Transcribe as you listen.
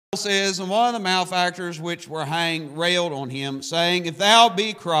says, and one of the malefactors which were hanged railed on him, saying, If thou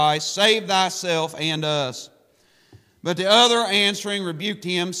be Christ, save thyself and us. But the other answering rebuked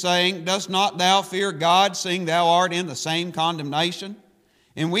him, saying, Dost not thou fear God, seeing thou art in the same condemnation?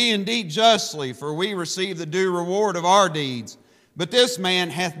 And we indeed justly, for we receive the due reward of our deeds. But this man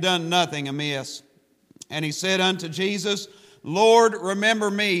hath done nothing amiss. And he said unto Jesus, Lord, remember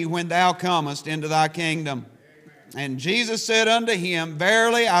me when thou comest into thy kingdom. And Jesus said unto him,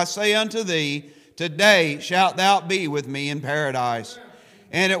 Verily I say unto thee, today shalt thou be with me in paradise.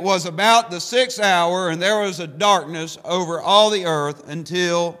 And it was about the 6th hour, and there was a darkness over all the earth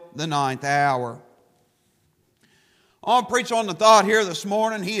until the 9th hour. I want to preach on the thought here this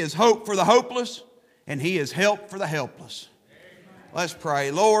morning. He is hope for the hopeless, and He is help for the helpless. Let's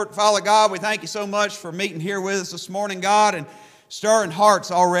pray. Lord, Father God, we thank You so much for meeting here with us this morning, God, and stirring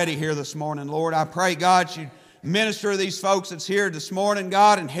hearts already here this morning, Lord. I pray, God, You minister to these folks that's here this morning,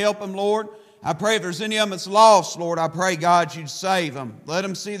 God, and help them, Lord. I pray if there's any of them that's lost, Lord, I pray, God, You'd save them. Let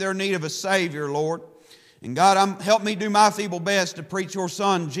them see their need of a Savior, Lord. And God, help me do my feeble best to preach Your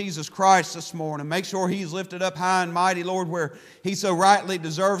Son, Jesus Christ, this morning. Make sure He's lifted up high and mighty, Lord, where He so rightly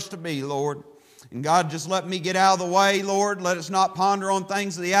deserves to be, Lord. And God, just let me get out of the way, Lord. Let us not ponder on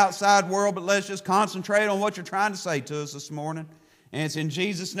things of the outside world, but let's just concentrate on what You're trying to say to us this morning. And it's in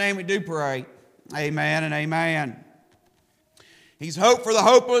Jesus' name we do pray. Amen and amen. He's hope for the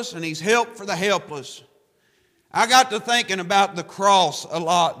hopeless and He's help for the helpless. I got to thinking about the cross a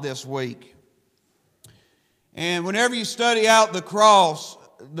lot this week. And whenever you study out the cross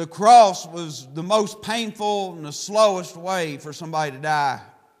was the most painful and the slowest way for somebody to die.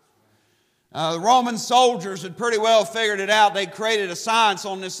 The Roman soldiers had pretty well figured it out. They created a science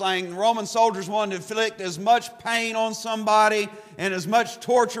on this thing. The Roman soldiers wanted to inflict as much pain on somebody and as much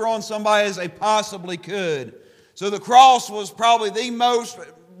torture on somebody as they possibly could. So the cross was probably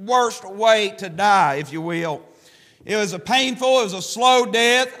the worst way to die, if you will. It was it was a slow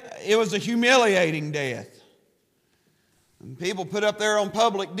death. It was a humiliating death. And people put up there on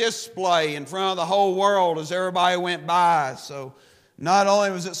public display in front of the whole world as everybody went by. So not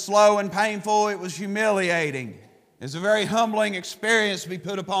only was it slow and painful, it was humiliating. It's a very humbling experience to be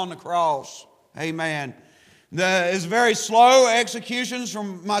put upon the cross. Amen. It's very slow. Executions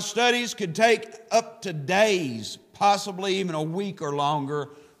from my studies could take up to days, possibly even a week or longer,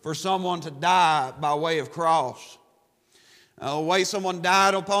 for someone to die by way of cross. The way someone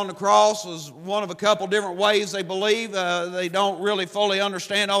died upon the cross was one of a couple different ways they believe. They don't really fully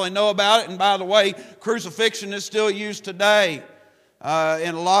understand all they know about it. And by the way, crucifixion is still used today.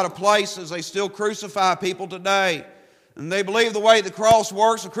 In a lot of places, they still crucify people today. And they believe the way the cross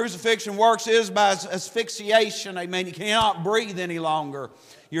works, the crucifixion works, is by asphyxiation. Amen. You cannot breathe any longer.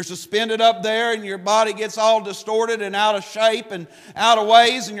 You're suspended up there and your body gets all distorted and out of shape and out of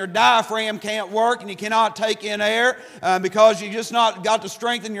ways, and your diaphragm can't work and you cannot take in air because you just not got the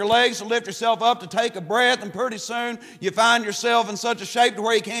strength in your legs to lift yourself up to take a breath, and pretty soon you find yourself in such a shape to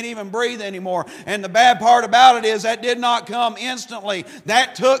where you can't even breathe anymore. And the bad part about it is that did not come instantly.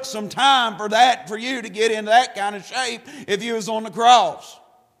 That took some time for you to get into that kind of shape if you was on the cross.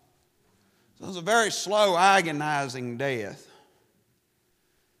 So it was a very slow, agonizing death,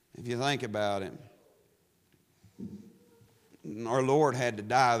 if you think about it. Our Lord had to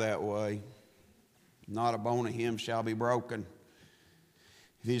die that way. Not a bone of Him shall be broken.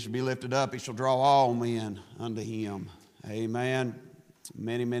 If He shall be lifted up, He shall draw all men unto Him. Amen.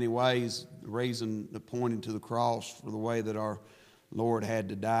 Many, many ways, the reason that pointed to the cross for the way that our Lord had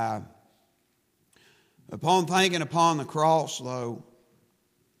to die. Upon thinking upon the cross, though,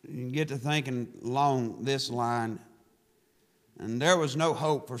 you get to thinking along this line, and there was no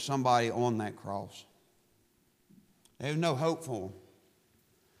hope for somebody on that cross. There was no hope for them.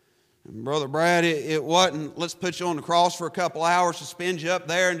 And Brother Brad, it wasn't, let's put you on the cross for a couple hours, suspend you up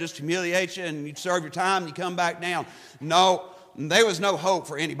there and just humiliate you, and you serve your time and you come back down. No, there was no hope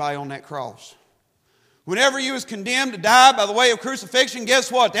for anybody on that cross. Whenever you was condemned to die by the way of crucifixion,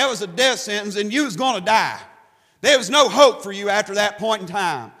 guess what? That was a death sentence and you was going to die. There was no hope for you after that point in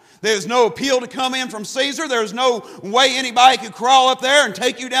time. There was no appeal to come in from Caesar. There was no way anybody could crawl up there and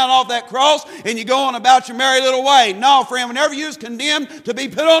take you down off that cross and you go on about your merry little way. No, friend, whenever you was condemned to be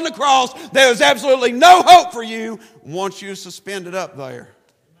put on the cross, there was absolutely no hope for you once you was suspended up there.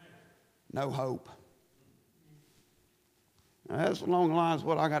 No hope. Now, that's along the lines of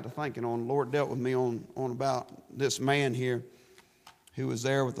what I got to thinking on. The Lord dealt with me on about this man here who was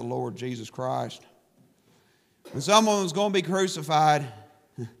there with the Lord Jesus Christ. When someone was going to be crucified,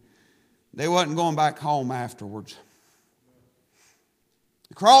 they wasn't going back home afterwards.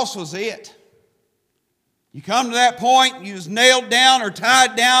 The cross was it. You come to that point, you was nailed down or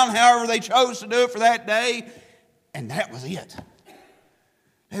tied down, however they chose to do it for that day, and that was it.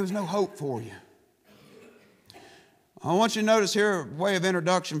 There was no hope for you. I want you to notice here, way of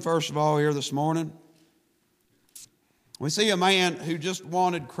introduction, first of all, here this morning. We see a man who just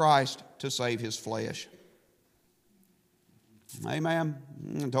wanted Christ to save his flesh. Amen.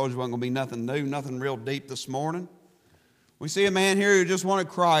 I told you it wasn't going to be nothing new, nothing real deep this morning. We see a man here who just wanted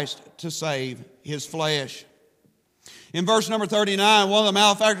Christ to save his flesh. In verse number 39, one of the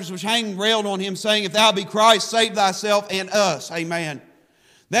malefactors was hanging railed on him, saying, "If thou be Christ, save thyself and us." Amen.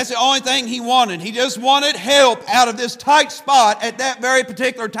 That's the only thing he wanted. He just wanted help out of this tight spot at that very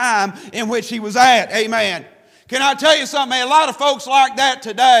particular time in which he was at. Amen. Can I tell you something, man? A lot of folks like that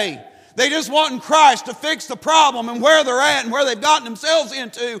today. They just want Christ to fix the problem and where they're at and where they've gotten themselves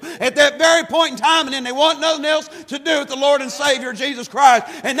into at that very point in time, and then they want nothing else to do with the Lord and Savior Jesus Christ.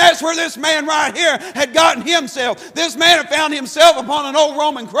 And that's where this man right here had gotten himself. This man had found himself upon an old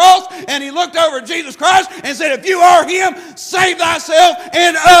Roman cross, and he looked over at Jesus Christ and said, "If you are Him, save thyself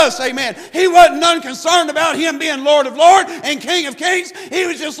and us." Amen. He wasn't none concerned about Him being Lord of Lords and King of Kings. He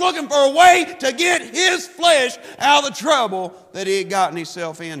was just looking for a way to get his flesh out of the trouble that he had gotten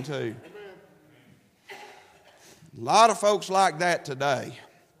himself into. A lot of folks like that today.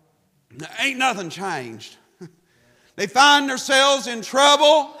 Ain't nothing changed. They find themselves in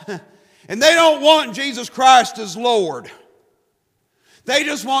trouble, and they don't want Jesus Christ as Lord. They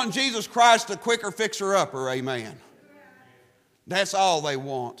just want Jesus Christ a quicker fixer-upper, amen. That's all they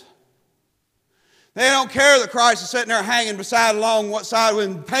want. They don't care that Christ is sitting there hanging beside along what side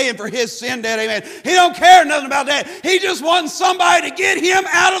with paying for his sin debt, amen. He don't care nothing about that. He just wants somebody to get him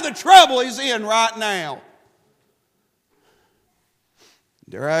out of the trouble he's in right now.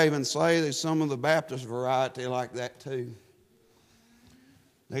 Dare I even say there's some of the Baptist variety like that too.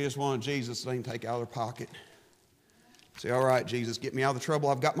 They just wanted Jesus they can take out of their pocket. Say, "All right, Jesus, get me out of the trouble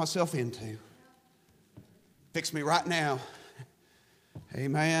I've got myself into. Fix me right now."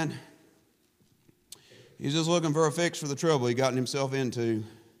 Amen. He's just looking for a fix for the trouble he gotten himself into.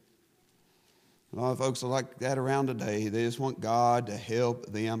 A lot of folks are like that around today. They just want God to help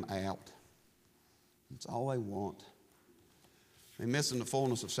them out. That's all they want. They're missing the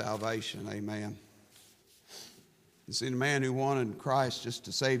fullness of salvation. Amen. You see the man who wanted Christ just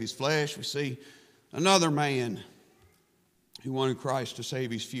to save his flesh. We see another man who wanted Christ to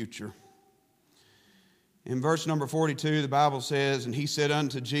save his future. In verse number 42, the Bible says, "And he said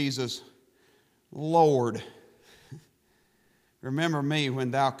unto Jesus, Lord, remember me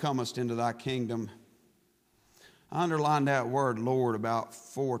when thou comest into thy kingdom." I underlined that word Lord about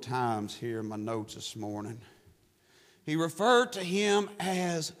 4 times here in my notes this morning. He referred to him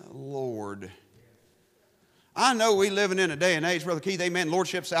as Lord. I know we living in a day and age, Brother Keith, amen,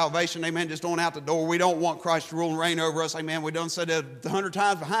 lordship, salvation, amen, just on out the door. We don't want Christ to rule and reign over us, amen. We done said that 100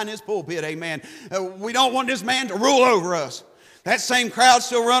 times behind his pulpit, amen. We don't want this man to rule over us. That same crowd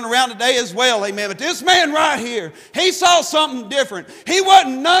still running around today as well, amen. But this man right here, he saw something different. He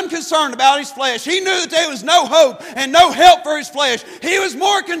wasn't none concerned about his flesh. He knew that there was no hope and no help for his flesh. He was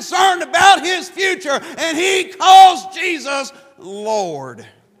more concerned about his future, and he calls Jesus Lord.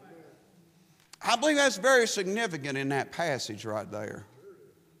 I believe that's very significant in that passage right there.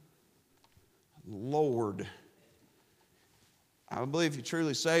 Lord. I believe if you're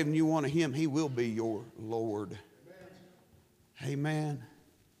truly saved and you want Him, He will be your Lord. Amen.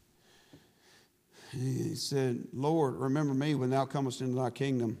 He said, Lord, remember me when thou comest into thy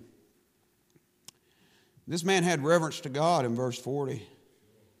kingdom. This man had reverence to God in verse 40.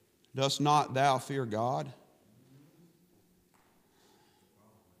 Dost not thou fear God?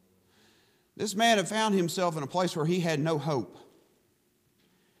 This man had found himself in a place where he had no hope.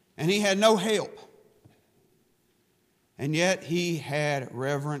 And he had no help. And yet he had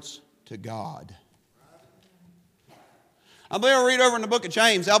reverence to God. I believe I read over in the book of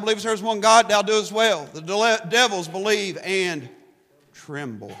James, thou believest there is one God, thou doest well. The devils believe and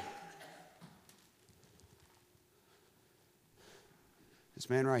tremble. This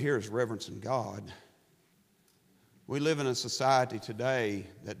man right here is reverencing God. We live in a society today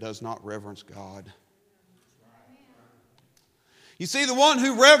that does not reverence God. You see, the one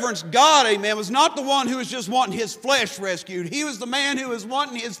who reverenced God, amen, was not the one who was just wanting his flesh rescued. He was the man who was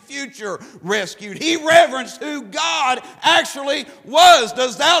wanting his future rescued. He reverenced who God actually was.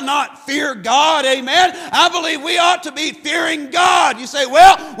 Does thou not fear God, amen? I believe we ought to be fearing God. You say,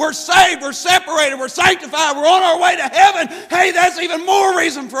 well, we're saved, we're separated, we're sanctified, we're on our way to heaven. Hey, that's even more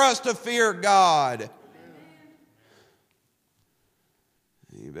reason for us to fear God.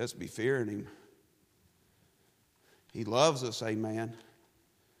 You best be fearing Him. He loves us, amen.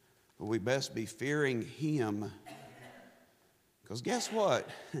 But we best be fearing Him. Because guess what?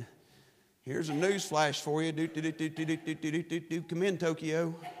 Here's a news flash for you. Come in,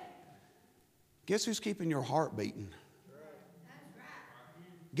 Tokyo. Guess who's keeping your heart beating?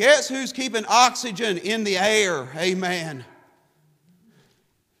 Guess who's keeping oxygen in the air? Amen.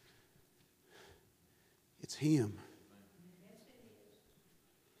 It's Him.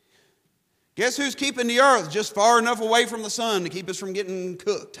 Guess who's keeping the earth just far enough away from the sun to keep us from getting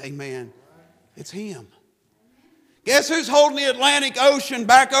cooked? Amen. It's Him. Guess who's holding the Atlantic Ocean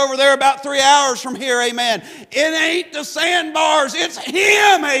back over there about 3 hours from here? Amen. It ain't the sandbars. It's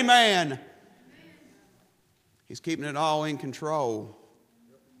Him. Amen. He's keeping it all in control.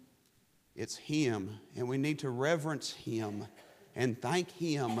 It's Him. And we need to reverence Him and thank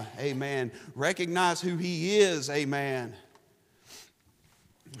Him. Amen. Recognize who He is. Amen.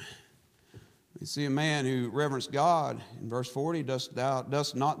 We see a man who reverenced God. In verse 40, dost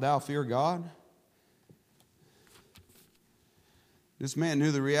not thou fear God? This man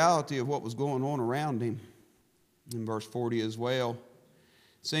knew the reality of what was going on around him. In verse 40 as well.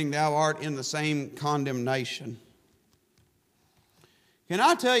 Seeing thou art in the same condemnation. Can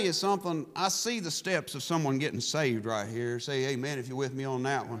I tell you something? I see the steps of someone getting saved right here. Say amen if you're with me on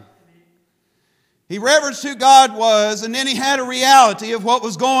that one. He reverenced who God was, and then he had a reality of what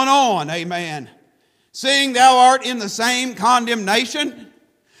was going on. Amen. Seeing thou art in the same condemnation.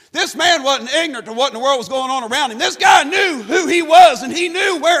 This man wasn't ignorant to what in the world was going on around him. This guy knew who he was, and he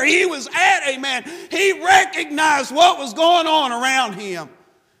knew where he was at. Amen. He recognized what was going on around him.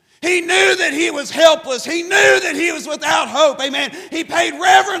 He knew that he was helpless. He knew that he was without hope. Amen. He paid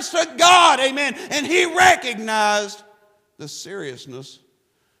reverence to God. Amen. And he recognized the seriousness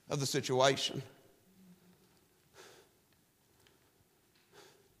of the situation.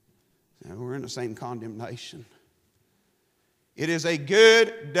 Now, we're in the same condemnation. It is a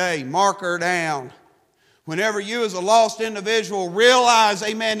good day. Mark her down. Whenever you as a lost individual realize,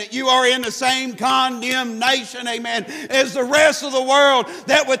 amen, that you are in the same condemnation, amen, as the rest of the world,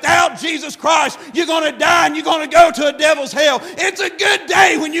 that without Jesus Christ, you're going to die and you're going to go to a devil's hell. It's a good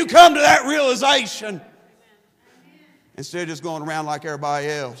day when you come to that realization. Instead of just going around like everybody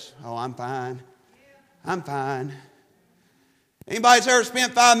else. Oh, I'm fine. I'm fine. Anybody's ever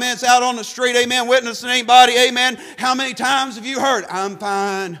spent 5 minutes out on the street, amen, witnessing anybody, amen? How many times have you heard, I'm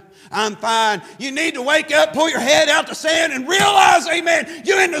fine, I'm fine? You need to wake up, pull your head out the sand, and realize, amen,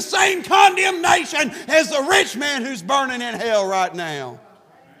 you're in the same condemnation as the rich man who's burning in hell right now.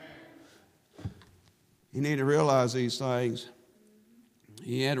 You need to realize these things.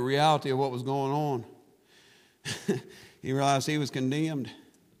 He had a reality of what was going on. He realized he was condemned.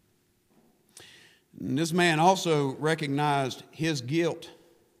 And this man also recognized his guilt.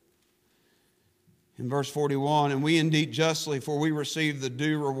 In verse 41, and we indeed justly, for we receive the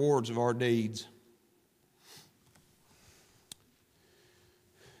due rewards of our deeds.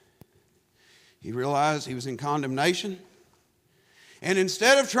 He realized he was in condemnation. And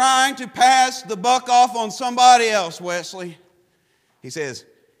instead of trying to pass the buck off on somebody else, Wesley, he says,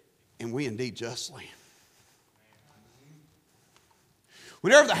 and we indeed justly.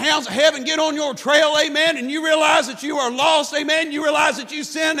 Whenever the hounds of heaven get on your trail, amen, and you realize that you are lost, amen, you realize that you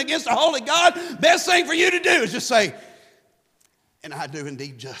sinned against the holy God, best thing for you to do is just say, and I do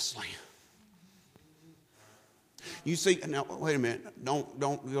indeed justly. You see, now wait a minute,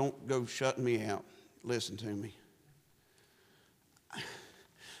 don't go shutting me out. Listen to me.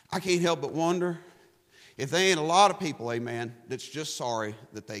 I can't help but wonder if there ain't a lot of people, amen, that's just sorry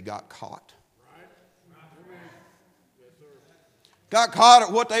that they got caught. Got caught at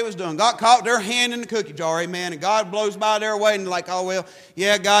what they was doing. Got caught with their hand in the cookie jar, amen. And God blows by their way and like, oh, well,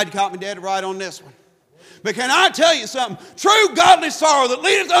 yeah, God, you caught me dead right on this one. But can I tell you something? True godly sorrow that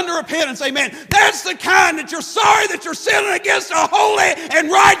leadeth unto repentance, amen. That's the kind that you're sorry that you're sinning against a holy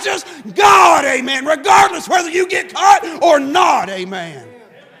and righteous God, amen. Regardless whether you get caught or not, amen.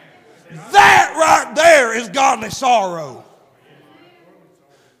 That right there is godly sorrow.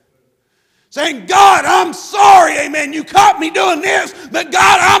 Saying, God, I'm sorry, amen, you caught me doing this, but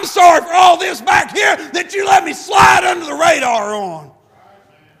God, I'm sorry for all this back here that you let me slide under the radar on.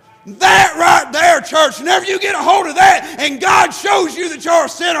 That right there, church, whenever you get a hold of that and God shows you that you're a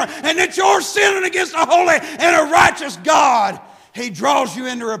sinner and that you're sinning against a holy and a righteous God, He draws you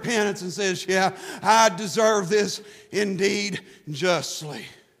into repentance and says, yeah, I deserve this indeed justly.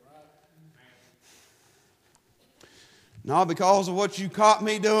 Not because of what you caught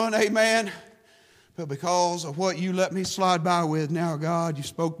me doing, amen, but because of what you let me slide by with. Now, God, you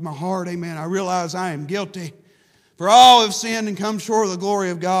spoke to my heart, amen. I realize I am guilty. For all have sinned and come short of the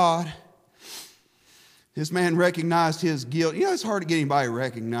glory of God. This man recognized his guilt. You know, it's hard to get anybody to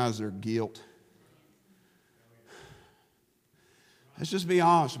recognize their guilt. Let's just be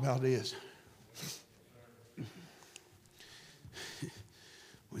honest about this.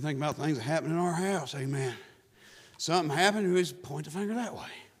 We think about things that happen in our house, amen. Something happened, we just point the finger that way.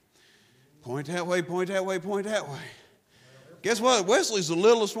 Point that way, point that way, point that way. Guess what? Wesley's the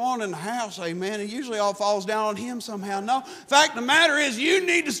littlest one in the house, amen. It usually all falls down on him somehow. No, fact the matter is you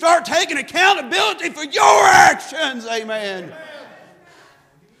need to start taking accountability for your actions, amen.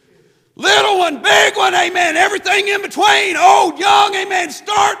 Little one, big one, amen. Everything in between, old, young, amen.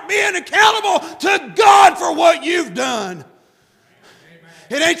 Start being accountable to God for what you've done.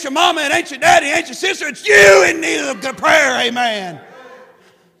 It ain't your mama, it ain't your daddy, it ain't your sister. It's you in need of the prayer, amen.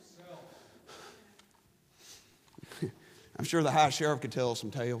 I'm sure the high sheriff could tell us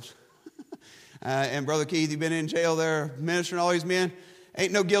some tales. And Brother Keith, you've been in jail there ministering all these men.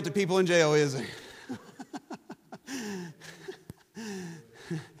 Ain't no guilty people in jail, is there?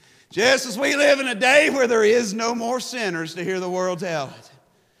 Just as we live in a day where there is no more sinners to hear the world tell it.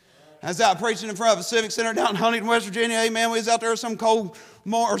 I was out preaching in front of a civic center down in Huntington, West Virginia. Amen. We was out there some cold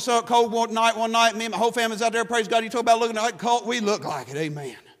night one night. Me and my whole family was out there. Praise God. You talk about looking like a cult. We look like it.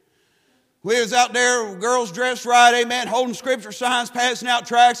 Amen. We was out there, girls dressed right. Amen. Holding scripture signs, passing out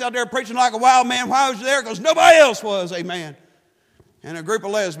tracts, out there preaching like a wild man. Why was you there? Because nobody else was. Amen. And a group of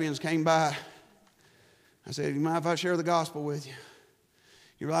lesbians came by. I said, you mind if I share the gospel with you?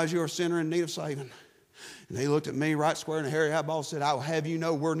 You realize you're a sinner in need of saving. And they looked at me right square in the hairy eyeball and said, I will have you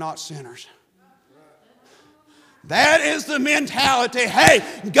know we're not sinners. That is the mentality. Hey,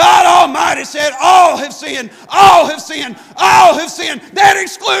 God Almighty said, all have sinned, all have sinned, all have sinned. That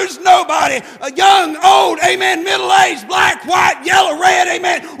excludes nobody. A young, old, amen, middle-aged, black, white, yellow, red,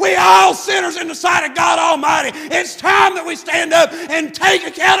 amen. We all sinners in the sight of God Almighty. It's time that we stand up and take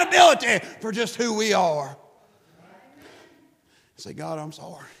accountability for just who we are. Say, God, I'm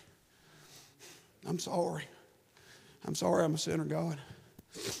sorry. I'm sorry. I'm sorry I'm a sinner, God.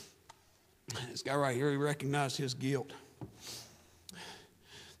 This guy right here, he recognized his guilt.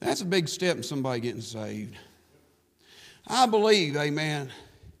 That's a big step in somebody getting saved. I believe, amen,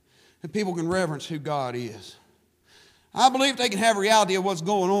 that people can reverence who God is. I believe they can have reality of what's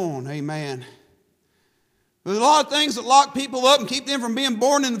going on, amen. But a lot of things that lock people up and keep them from being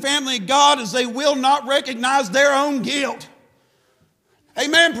born in the family of God is they will not recognize their own guilt.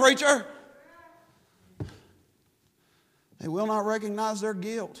 Amen, preacher. They will not recognize their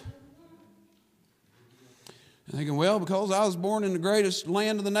guilt. And thinking, well, because I was born in the greatest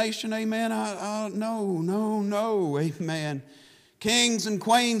land of the nation, amen, no, amen. Kings and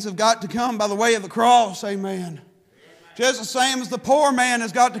queens have got to come by the way of the cross, amen. Just the same as the poor man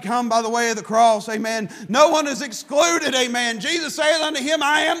has got to come by the way of the cross, amen. No one is excluded, amen. Jesus saith unto him,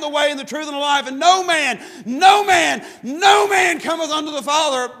 I am the way and the truth and the life, and no man cometh unto the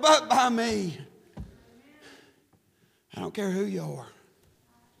Father but by me. I don't care who you are.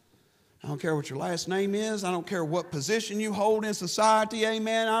 I don't care what your last name is. I don't care what position you hold in society,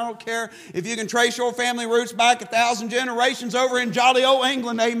 amen. I don't care if you can trace your family roots back 1,000 generations over in jolly old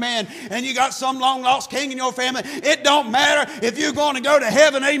England, amen, and you got some long-lost king in your family. It don't matter. If you're going to go to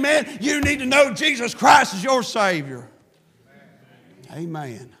heaven, amen, you need to know Jesus Christ is your Savior.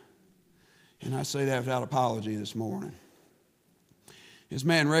 Amen. And I say that without apology this morning. This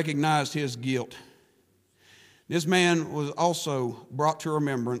man recognized his guilt. This man was also brought to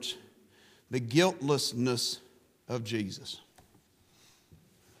remembrance the guiltlessness of Jesus.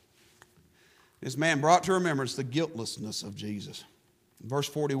 This man brought to remembrance the guiltlessness of Jesus. Verse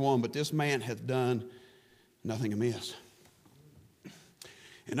 41, but this man hath done nothing amiss.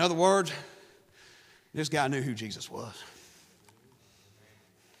 In other words, this guy knew who Jesus was.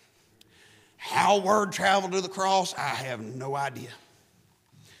 How word traveled to the cross, I have no idea.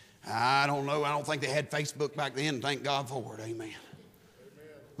 I don't know. I don't think they had Facebook back then. Thank God for it. Amen.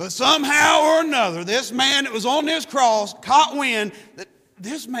 But somehow or another, this man that was on this cross caught wind that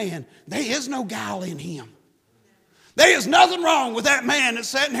this man, there is no guile in him. There is nothing wrong with that man that's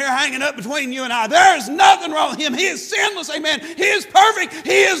sitting here hanging up between you and I. There is nothing wrong with him. He is sinless, amen. He is perfect.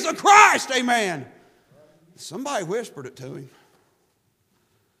 He is the Christ, amen. Somebody whispered it to him.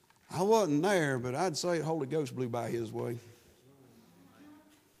 I wasn't there, but I'd say the Holy Ghost blew by his way.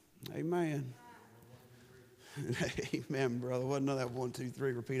 Amen. Amen, brother. Wasn't none of that 1, 2,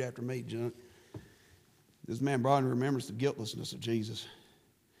 3, repeat after me junk. This man brought in remembrance the guiltlessness of Jesus.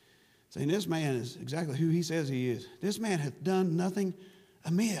 Saying this man is exactly who he says he is. This man hath done nothing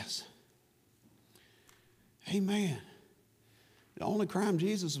amiss. Amen. The only crime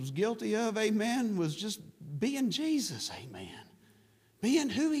Jesus was guilty of, amen, was just being Jesus, amen. Being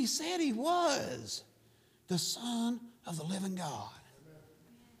who he said he was. the Son of the living God.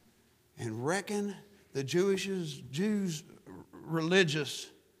 And reckon the Jews' religious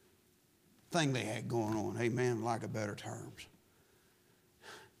thing they had going on, amen, lack of better terms.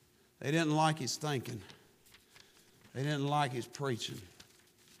 They didn't like his thinking. They didn't like his preaching.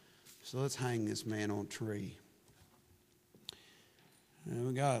 So let's hang this man on a tree. And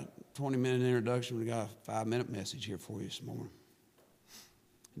we got a 20-minute introduction. We got a 5-minute message here for you this morning.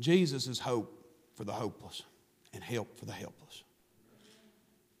 Jesus is hope for the hopeless and help for the helpless.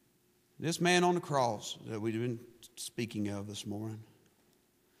 This man on the cross that we've been speaking of this morning,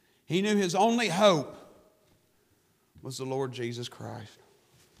 he knew his only hope was the Lord Jesus Christ.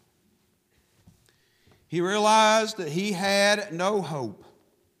 He realized that he had no hope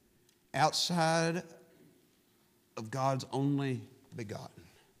outside of God's only begotten.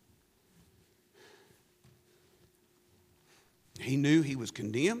 He knew he was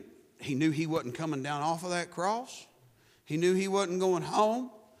condemned. He knew he wasn't coming down off of that cross. He knew he wasn't going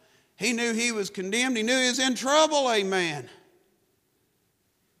home. He knew he was condemned. He knew he was in trouble, amen.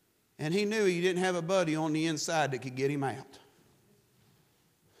 And he knew he didn't have a buddy on the inside that could get him out.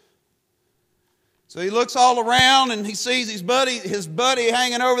 So he looks all around and he sees his buddy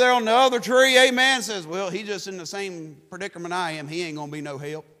hanging over there on the other tree, amen. Says, well, he's just in the same predicament I am. He ain't going to be no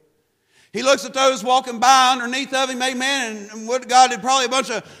help. He looks at those walking by underneath of him, amen. And what God did, probably a bunch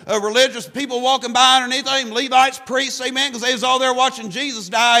of religious people walking by underneath of him, Levites, priests, amen, because they was all there watching Jesus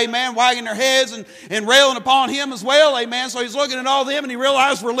die, amen, wagging their heads and railing upon him as well, amen. So he's looking at all them and he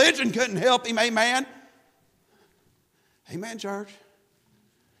realized religion couldn't help him, amen. Amen, church.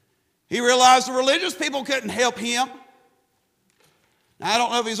 He realized the religious people couldn't help him. Now, I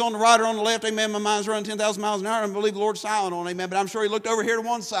don't know if he's on the right or on the left, amen. My mind's running 10,000 miles an hour. I believe the Lord's silent on, amen. But I'm sure he looked over here to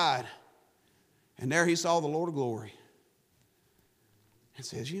one side. And there he saw the Lord of glory. And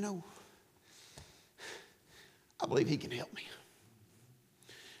says, you know, I believe he can help me.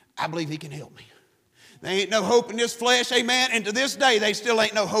 I believe he can help me. There ain't no hope in this flesh, amen. And to this day, they still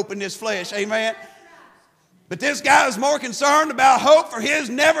ain't no hope in this flesh, amen. But this guy is more concerned about hope for his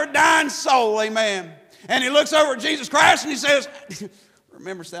never-dying soul, amen. And he looks over at Jesus Christ and he says,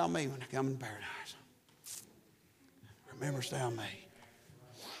 rememberest thou me when I come in paradise? Rememberest thou me?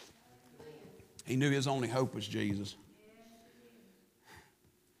 He knew his only hope was Jesus.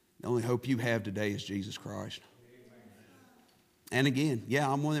 The only hope you have today is Jesus Christ. And again,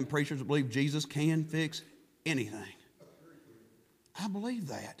 yeah, I'm one of them preachers that believe Jesus can fix anything. I believe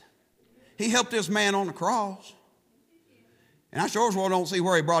that. He helped this man on the cross. And I sure as well don't see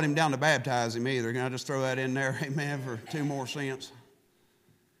where he brought him down to baptize him either. Can I just throw that in there, amen, for 2 more cents?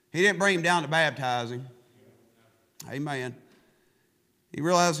 He didn't bring him down to baptize him. Amen. He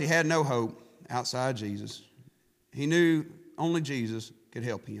realized he had no hope outside Jesus. He knew only Jesus could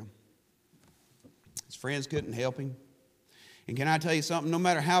help him. His friends couldn't help him. And can I tell you something? No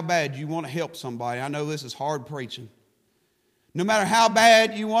matter how bad you want to help somebody, I know this is hard preaching. No matter how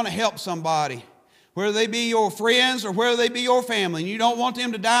bad you want to help somebody, whether they be your friends or whether they be your family, and you don't want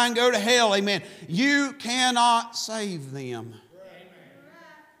them to die and go to hell, amen, you cannot save them.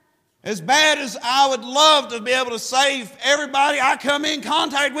 As bad as I would love to be able to save everybody I come in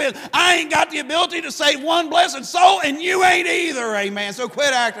contact with, I ain't got the ability to save one blessed soul, and you ain't either, amen. So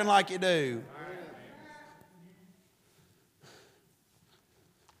quit acting like you do.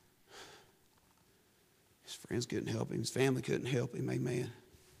 His friends couldn't help him. His family couldn't help him, amen.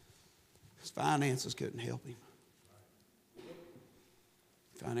 His finances couldn't help him.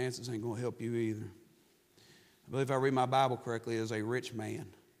 Finances ain't going to help you either. I believe if I read my Bible correctly, as a rich man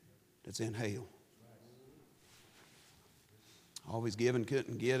that's in hell. Always given,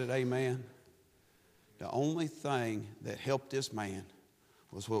 couldn't get it, amen. The only thing that helped this man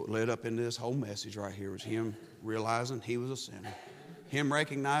was what led up into this whole message right here, was him realizing he was a sinner, him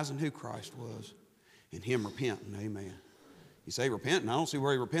recognizing who Christ was, and him repenting, amen. You say repenting, I don't see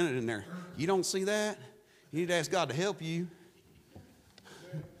where he repented in there. You don't see that? You need to ask God to help you.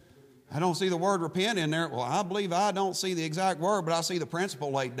 I don't see the word repent in there. Well, I believe I don't see the exact word, but I see the principle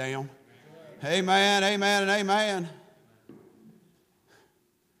laid down. Amen, amen, and amen.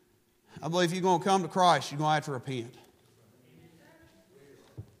 I believe if you're going to come to Christ, you're going to have to repent.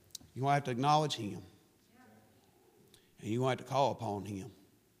 You're going to have to acknowledge him. And you're going to have to call upon him.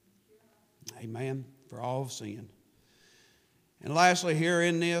 Amen, for all of sin. And lastly, here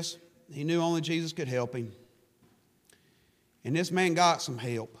in this, he knew only Jesus could help him. And this man got some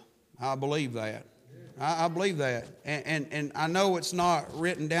help. I believe that. I believe that. And I know it's not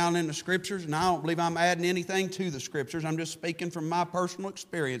written down in the Scriptures, and I don't believe I'm adding anything to the Scriptures. I'm just speaking from my personal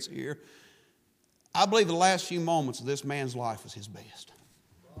experience here. I believe the last few moments of this man's life was his best.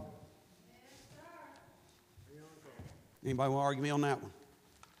 Anybody want to argue me on that one?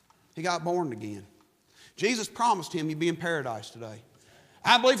 He got born again. Jesus promised him he'd be in paradise today.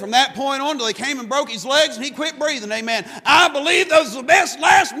 I believe from that point on till he came and broke his legs and he quit breathing, amen. I believe those were the best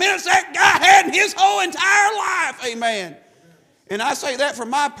last minutes that guy had in his whole entire life, amen. And I say that from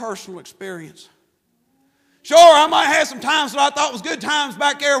my personal experience. Sure, I might have some times that I thought was good times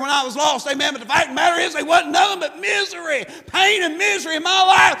back there when I was lost, amen. But the fact of the matter is, they wasn't nothing but misery, pain and misery in my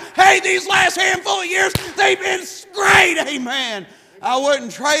life. Hey, these last handful of years, they've been great, amen. I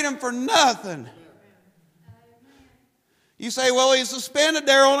wouldn't trade them for nothing. You say, well, he's suspended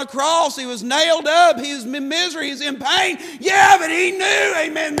there on a cross. He was nailed up. He was in misery. He's in pain. Yeah, but he knew,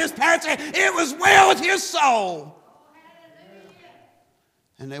 amen, Miss Patsy, it was well with his soul.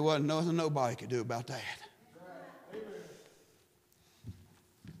 And there wasn't nothing nobody could do about that.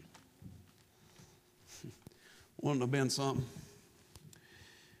 Wouldn't have been something.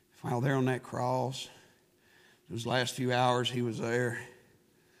 While there on that cross, those last few hours he was there,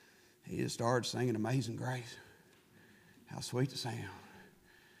 he just started singing Amazing Grace. How sweet the sound.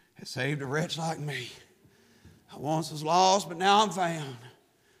 It saved a wretch like me. I once was lost, but now I'm found.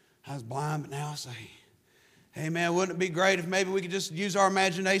 I was blind, but now I see. Amen. Wouldn't it be great if maybe we could just use our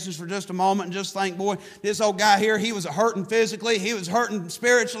imaginations for just a moment and just think, boy, this old guy here, he was hurting physically. He was hurting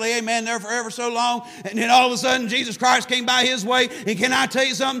spiritually. Amen. There for ever so long. And then all of a sudden, Jesus Christ came by his way. And can I tell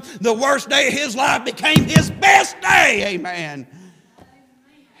you something? The worst day of his life became his best day. Amen.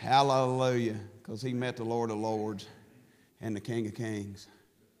 Hallelujah. Because he met the Lord of Lords and the King of Kings.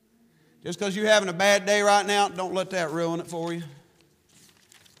 Just because you're having a bad day right now, don't let that ruin it for you.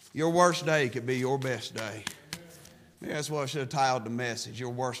 Your worst day could be your best day. Maybe that's what I should have titled the message. Your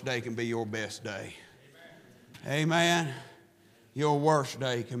worst day can be your best day. Amen. Your worst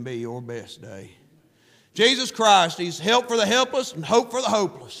day can be your best day. Jesus Christ, he's help for the helpless and hope for the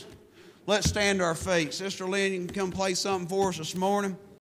hopeless. Let's stand to our feet. Sister Lynn, you can come play something for us this morning.